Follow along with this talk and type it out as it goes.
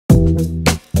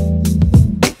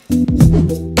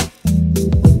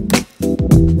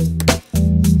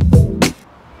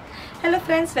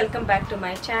friends, welcome back to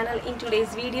my channel. In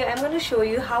today's video I'm going to show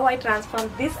you how I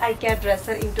transformed this IKEA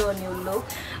dresser into a new look.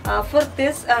 For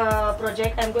this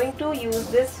project I'm going to use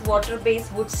this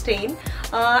water-based wood stain.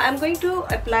 I'm going to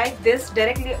apply this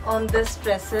directly on this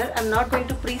dresser. I'm not going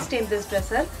to pre-stain this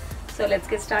dresser. So let's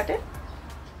get started.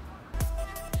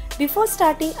 Before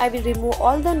starting, I will remove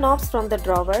all the knobs from the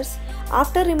drawers.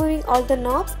 After removing all the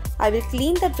knobs, I will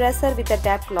clean the dresser with a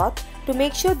damp cloth to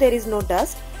make sure there is no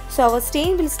dust, so our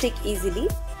stain will stick easily.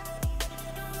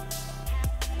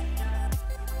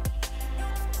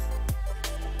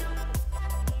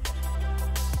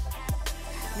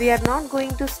 We are not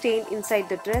going to stain inside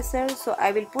the dresser, so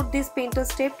I will put this painter's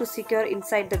tape to secure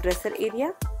inside the dresser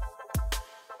area.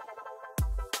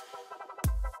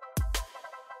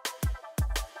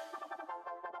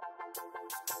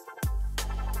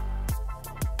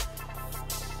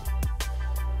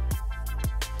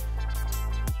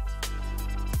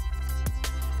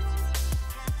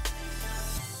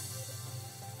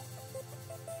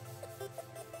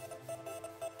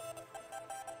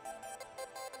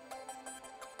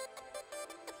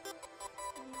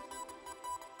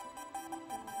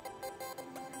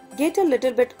 Get a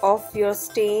little bit of your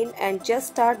stain and just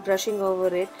start brushing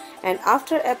over it, and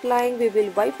after applying we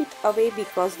will wipe it away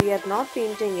because we are not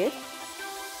painting it.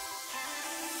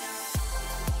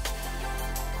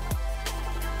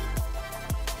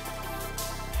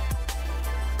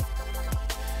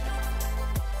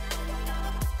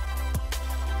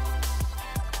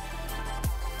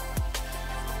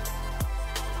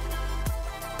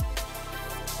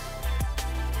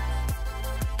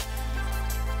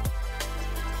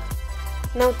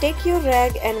 Now take your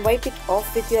rag and wipe it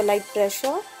off with your light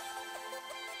pressure.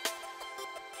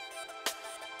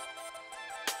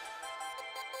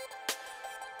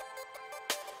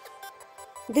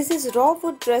 This is raw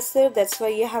wood dresser, that's why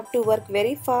you have to work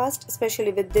very fast,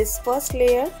 especially with this first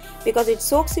layer, because it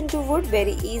soaks into wood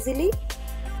very easily.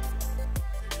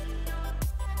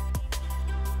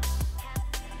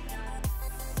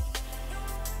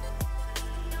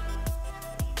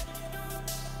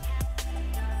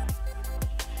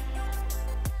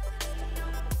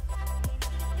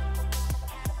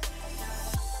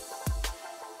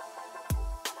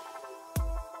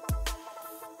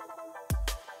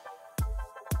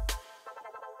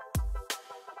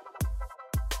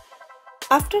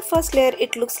 After first layer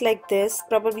it looks like this.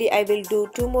 Probably I will do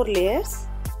 2 more layers.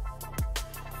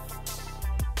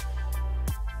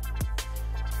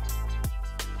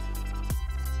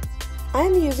 I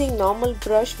am using normal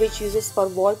brush which uses for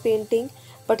wall painting,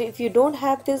 but if you don't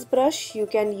have this brush you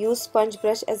can use sponge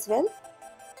brush as well.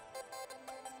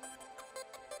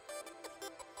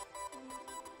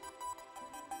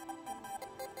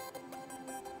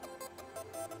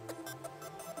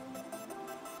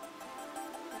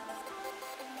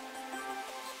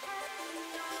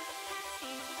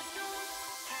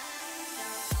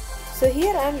 So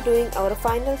here I am doing our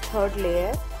final third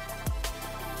layer.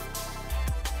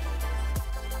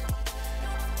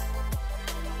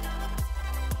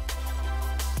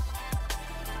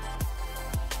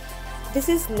 This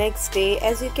is next day.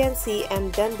 As you can see, I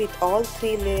am done with all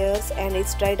 3 layers and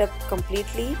it's dried up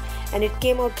completely and it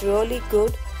came out really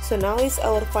good. So now is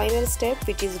our final step,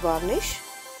 which is varnish.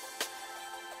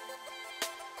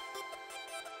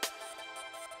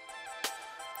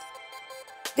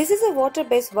 This is a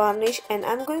water-based varnish and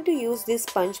I'm going to use this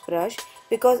sponge brush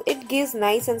because it gives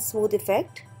nice and smooth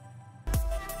effect.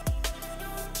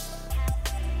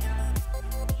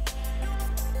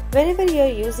 Whenever you are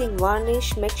using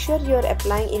varnish, make sure you are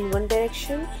applying in one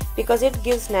direction because it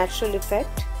gives natural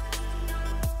effect.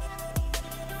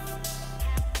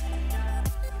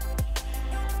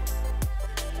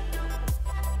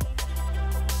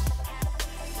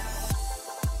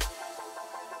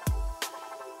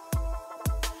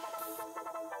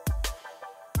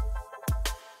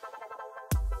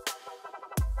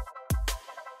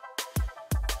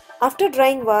 After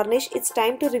drying varnish, it's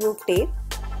time to remove tape.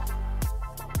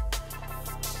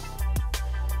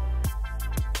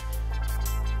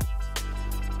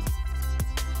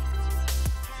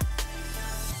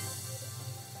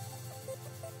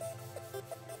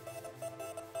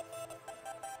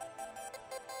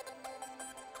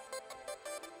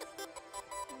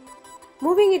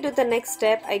 Moving into the next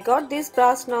step, I got these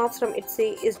brass knobs from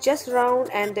IKEA. It's just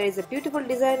round and there is a beautiful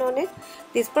design on it.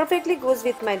 This perfectly goes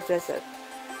with my dresser.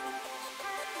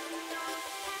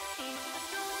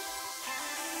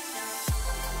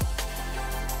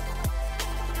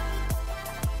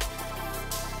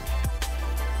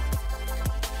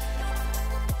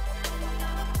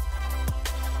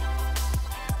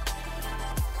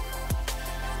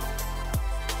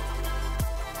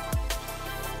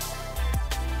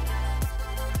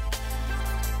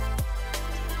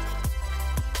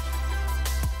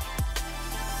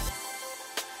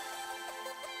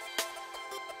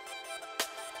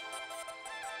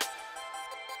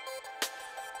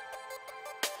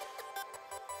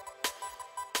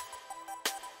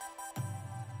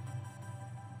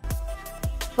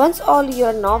 Once all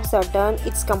your knobs are done,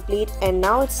 it's complete, and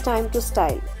now it's time to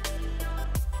style.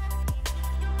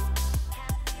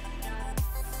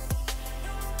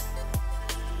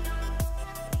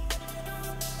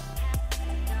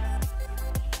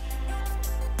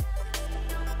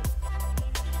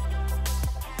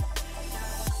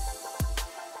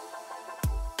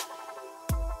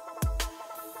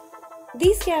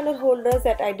 These candle holders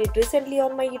that I did recently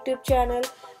on my YouTube channel,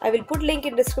 I will put link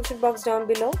in description box down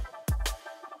below.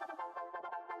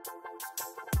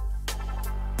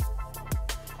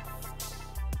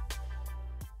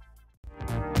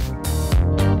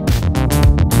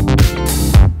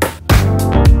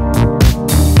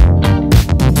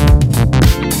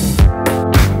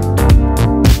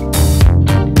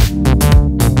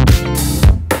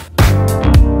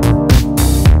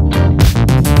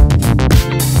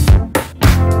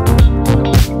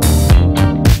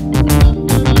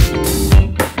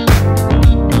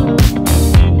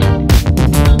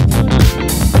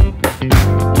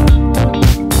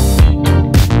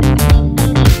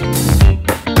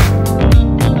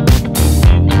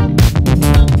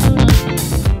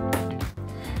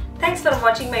 Thanks for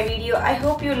watching my video. I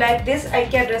hope you like this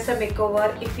IKEA dresser makeover.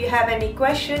 If you have any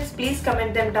questions, please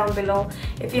comment them down below.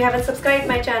 If you haven't subscribed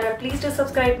my channel, please do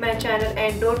subscribe my channel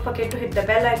and don't forget to hit the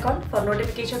bell icon for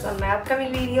notifications on my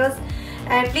upcoming videos.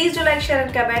 And please do like, share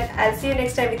and comment. I'll see you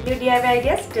next time with new DIY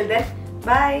ideas. Till then,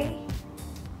 bye.